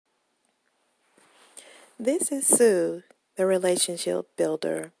This is Sue, the Relationship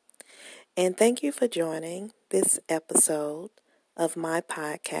Builder, and thank you for joining this episode of my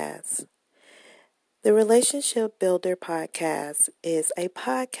podcast. The Relationship Builder podcast is a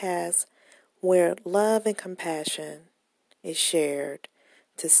podcast where love and compassion is shared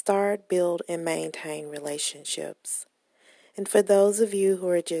to start, build, and maintain relationships. And for those of you who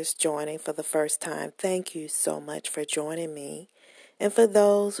are just joining for the first time, thank you so much for joining me. And for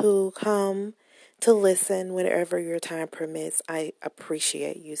those who come to listen whenever your time permits, I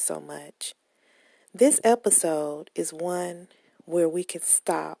appreciate you so much. This episode is one where we can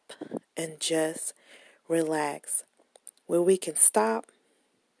stop and just relax, where we can stop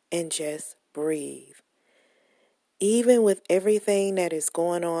and just breathe. Even with everything that is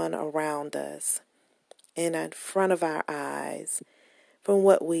going on around us and in front of our eyes, from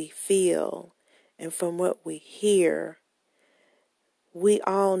what we feel and from what we hear, we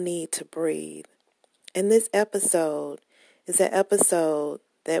all need to breathe. And this episode is an episode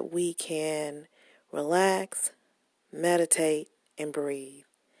that we can relax, meditate, and breathe.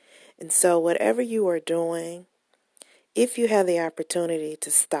 And so whatever you are doing, if you have the opportunity to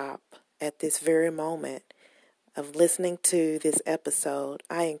stop at this very moment of listening to this episode,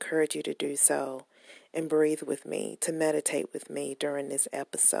 I encourage you to do so and breathe with me, to meditate with me during this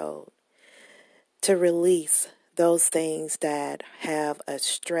episode, to release those things that have a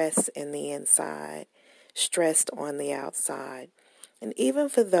stress in the inside, stressed on the outside. And even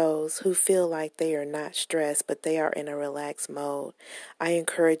for those who feel like they are not stressed, but they are in a relaxed mode, I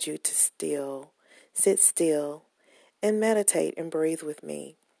encourage you to sit still, and meditate and breathe with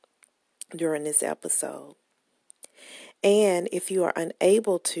me during this episode. And if you are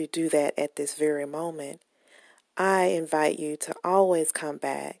unable to do that at this very moment, I invite you to always come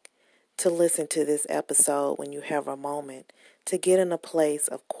back to listen to this episode when you have a moment, to get in a place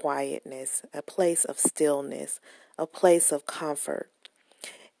of quietness, a place of stillness, a place of comfort.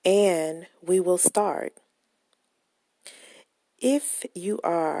 And we will start. If you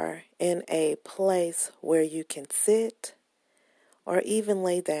are in a place where you can sit or even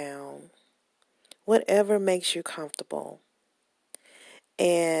lay down, whatever makes you comfortable,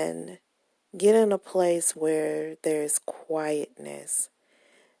 and get in a place where there's quietness.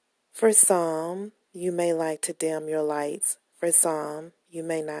 For some, you may like to dim your lights. For some, you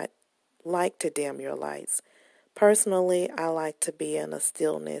may not like to dim your lights. Personally, I like to be in a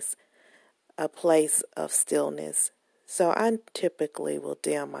stillness, a place of stillness. So I typically will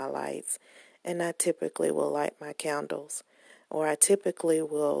dim my lights, and I typically will light my candles, or I typically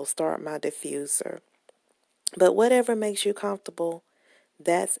will start my diffuser. But whatever makes you comfortable,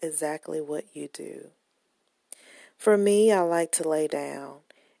 that's exactly what you do. For me, I like to lay down,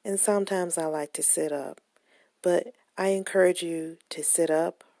 and sometimes I like to sit up, but I encourage you to sit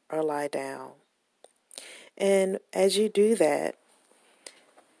up or lie down. And as you do that,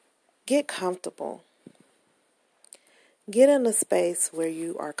 get comfortable. Get in a space where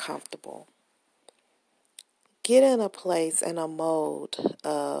you are comfortable. Get in a place and a mode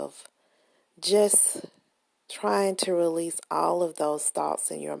of just trying to release all of those thoughts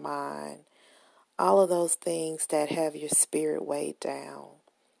in your mind, all of those things that have your spirit weighed down.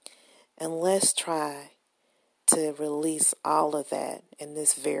 And let's try to release all of that in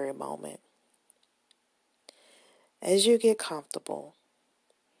this very moment. As you get comfortable,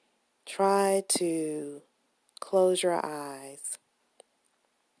 try to close your eyes.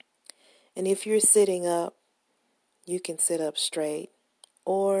 And if you're sitting up, you can sit up straight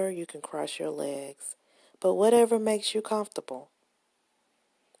or you can cross your legs. But whatever makes you comfortable.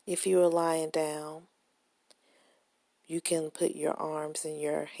 If you are lying down, you can put your arms and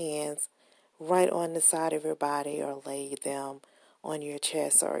your hands right on the side of your body or lay them on your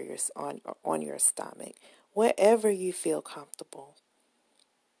chest or on your stomach, wherever you feel comfortable.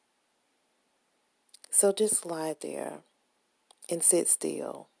 So just lie there and sit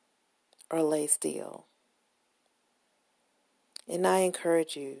still or lay still. And I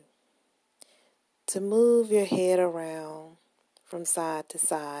encourage you to move your head around from side to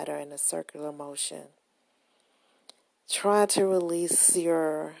side or in a circular motion. Try to release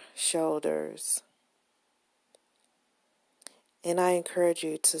your shoulders. And I encourage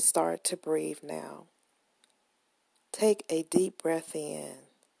you to start to breathe now. Take a deep breath in.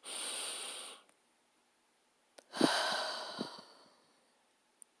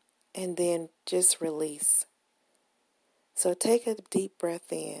 And then just release. So take a deep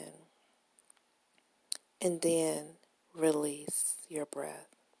breath in. And then release your breath.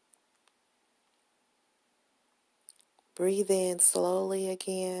 Breathe in slowly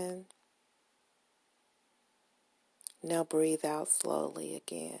again. Now breathe out slowly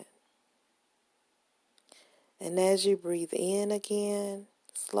again. And as you breathe in again,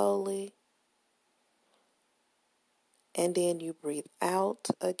 slowly, and then you breathe out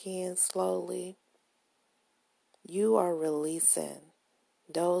again slowly, you are releasing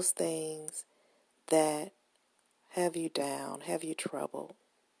those things that have you down, have you troubled.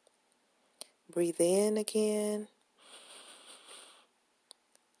 Breathe in again.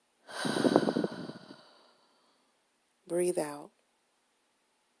 Breathe out.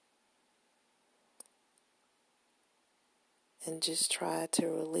 And just try to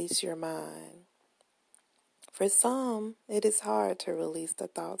release your mind. For some, it is hard to release the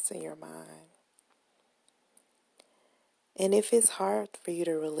thoughts in your mind. And if it's hard for you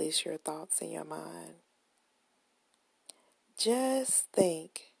to release your thoughts in your mind, just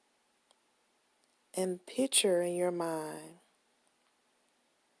think and picture in your mind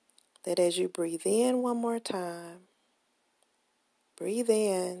that as you breathe in one more time, breathe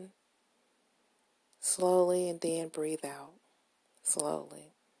in slowly and then breathe out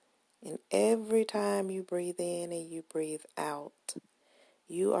slowly. And every time you breathe in and you breathe out,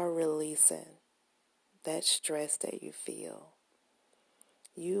 you are releasing that stress that you feel.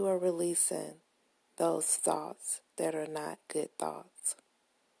 You are releasing those thoughts that are not good thoughts.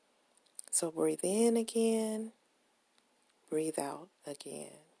 So breathe in again, breathe out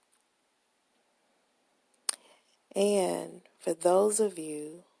again. And for those of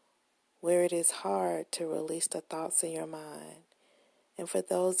you where it is hard to release the thoughts in your mind, and for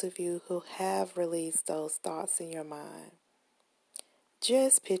those of you who have released those thoughts in your mind,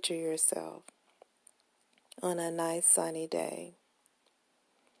 just picture yourself on a nice sunny day.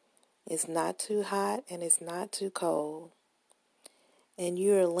 It's not too hot and it's not too cold. And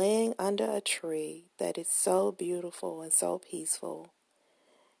you're laying under a tree that is so beautiful and so peaceful.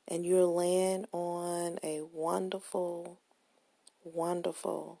 And you're laying on a wonderful,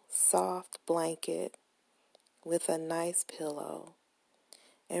 wonderful, soft blanket with a nice pillow.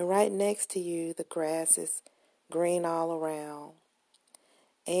 And right next to you, the grass is green all around.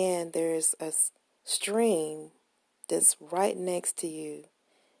 And there's a stream that's right next to you.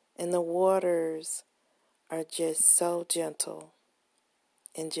 And the waters are just so gentle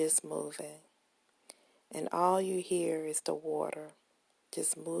and just moving. And all you hear is the water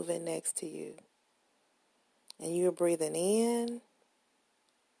just moving next to you. And you're breathing in,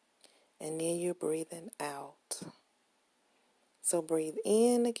 and then you're breathing out. So breathe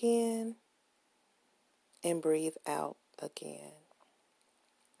in again, and breathe out again.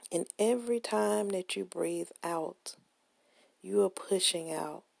 And every time that you breathe out, you are pushing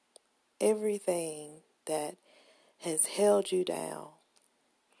out everything that has held you down.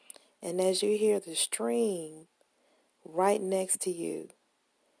 And as you hear the stream right next to you,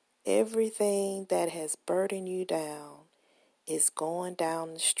 everything that has burdened you down is going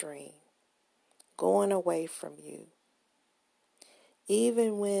down the stream, going away from you.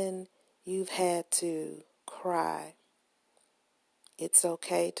 Even when you've had to cry, it's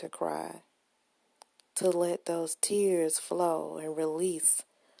okay to cry, to let those tears flow and release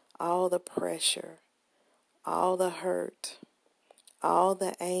all the pressure, all the hurt, all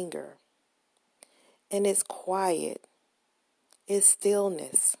the anger. And it's quiet, it's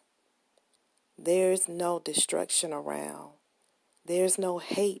stillness. There's no destruction around. There's no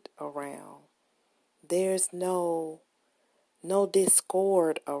hate around. There's no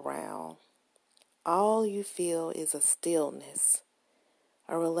discord around. All you feel is a stillness,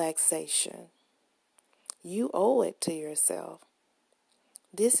 a relaxation. You owe it to yourself.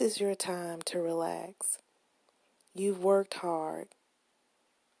 This is your time to relax. You've worked hard.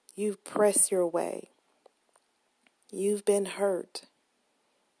 You've pressed your way. You've been hurt.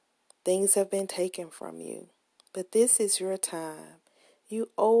 Things have been taken from you. But this is your time. You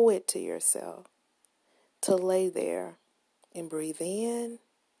owe it to yourself to lay there and breathe in,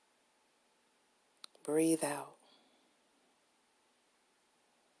 breathe out.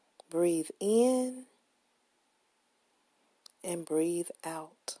 Breathe in and breathe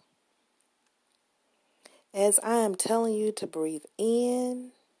out. As I am telling you to breathe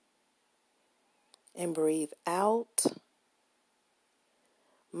in and breathe out,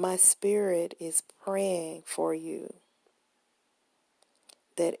 my spirit is praying for you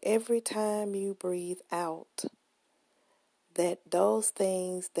that every time you breathe out, that those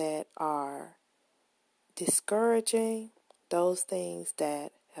things that are discouraging, those things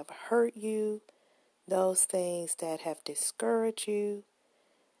that have hurt you, those things that have discouraged you,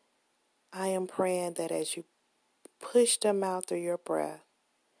 I am praying that as you push them out through your breath,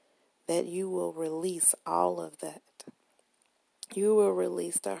 that you will release all of that. You will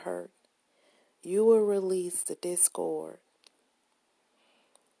release the hurt. You will release the discord.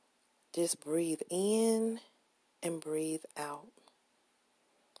 Just breathe in and breathe out,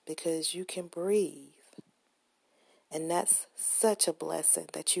 because you can breathe. And that's such a blessing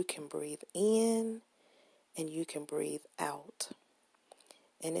that you can breathe in and you can breathe out.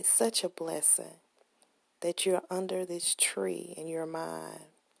 And it's such a blessing that you're under this tree in your mind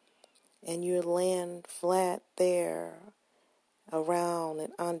and you're laying flat there around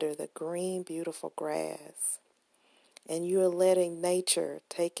and under the green, beautiful grass. And you're letting nature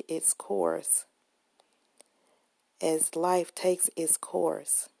take its course as life takes its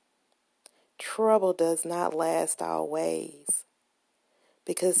course. Trouble does not last always,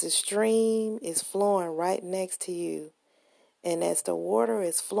 because the stream is flowing right next to you. And as the water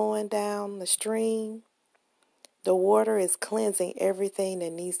is flowing down the stream, the water is cleansing everything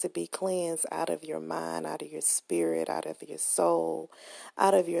that needs to be cleansed out of your mind, out of your spirit, out of your soul,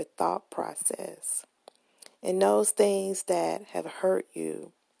 out of your thought process. And those things that have hurt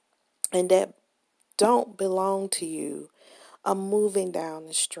you and that don't belong to you are moving down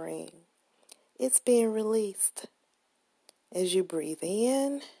the stream. It's being released. As you breathe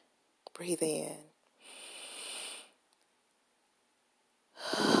in, breathe in.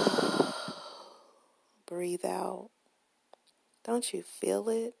 Breathe out. Don't you feel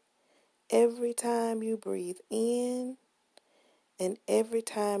it? Every time you breathe in and every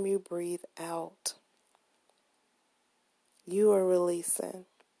time you breathe out, you are releasing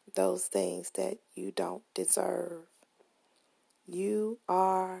those things that you don't deserve. You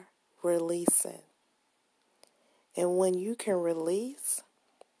are releasing. And when you can release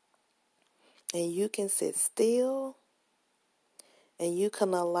and you can sit still and you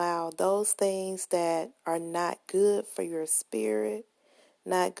can allow those things that are not good for your spirit,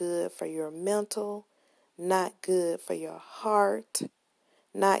 not good for your mental, not good for your heart,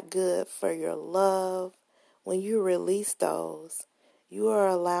 not good for your love. When you release those, you are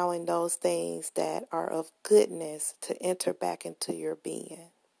allowing those things that are of goodness to enter back into your being.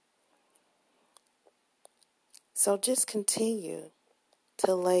 So just continue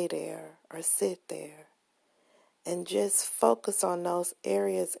to lay there or sit there and just focus on those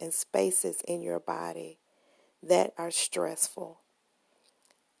areas and spaces in your body that are stressful.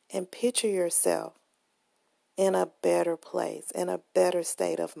 And picture yourself in a better place, in a better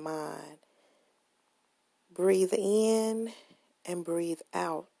state of mind. Breathe in and breathe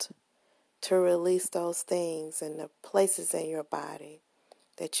out to release those things in the places in your body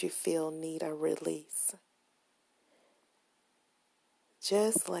that you feel need a release.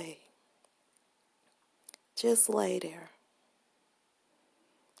 Just lay there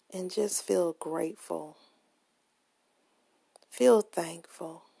and just feel grateful. Feel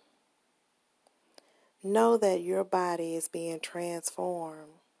thankful. Know that your body is being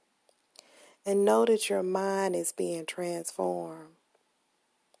transformed. And know that your mind is being transformed.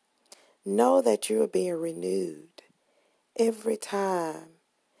 Know that you are being renewed every time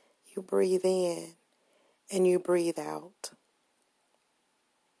you breathe in and you breathe out.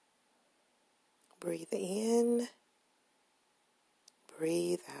 Breathe in,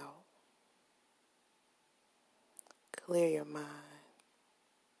 breathe out. Clear your mind.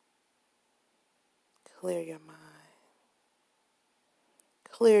 Clear your mind.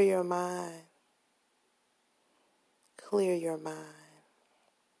 Clear your mind. Clear your mind.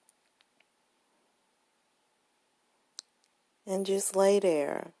 And just lay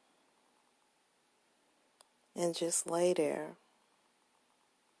there. And just lay there.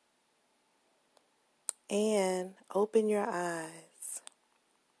 And open your eyes.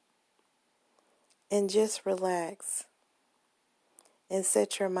 And just relax. And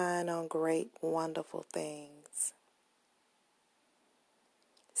set your mind on great, wonderful things.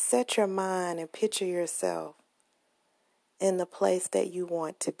 Set your mind and picture yourself in the place that you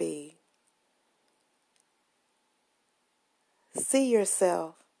want to be. See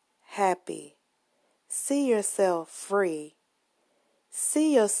yourself happy. See yourself free.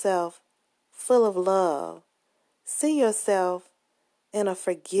 See yourself full of love. See yourself in a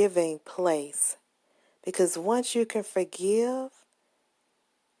forgiving place. Because once you can forgive,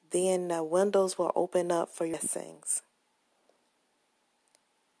 then the windows will open up for your blessings.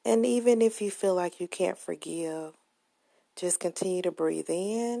 And even if you feel like you can't forgive, just continue to breathe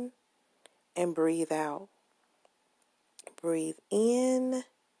in and breathe out. Breathe in,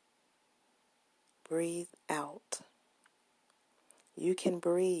 breathe out. You can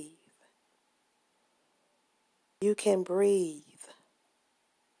breathe. You can breathe.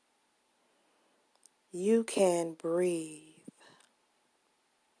 You can breathe.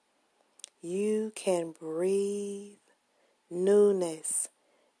 You can breathe newness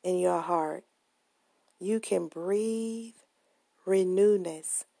in your heart. You can breathe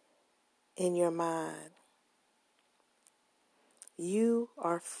renewness in your mind. You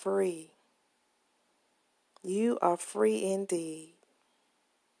are free. You are free indeed.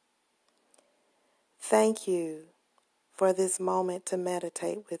 Thank you for this moment to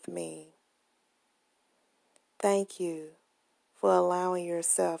meditate with me. Thank you for allowing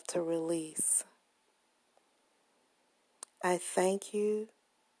yourself to release. I thank you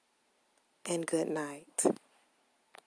and good night.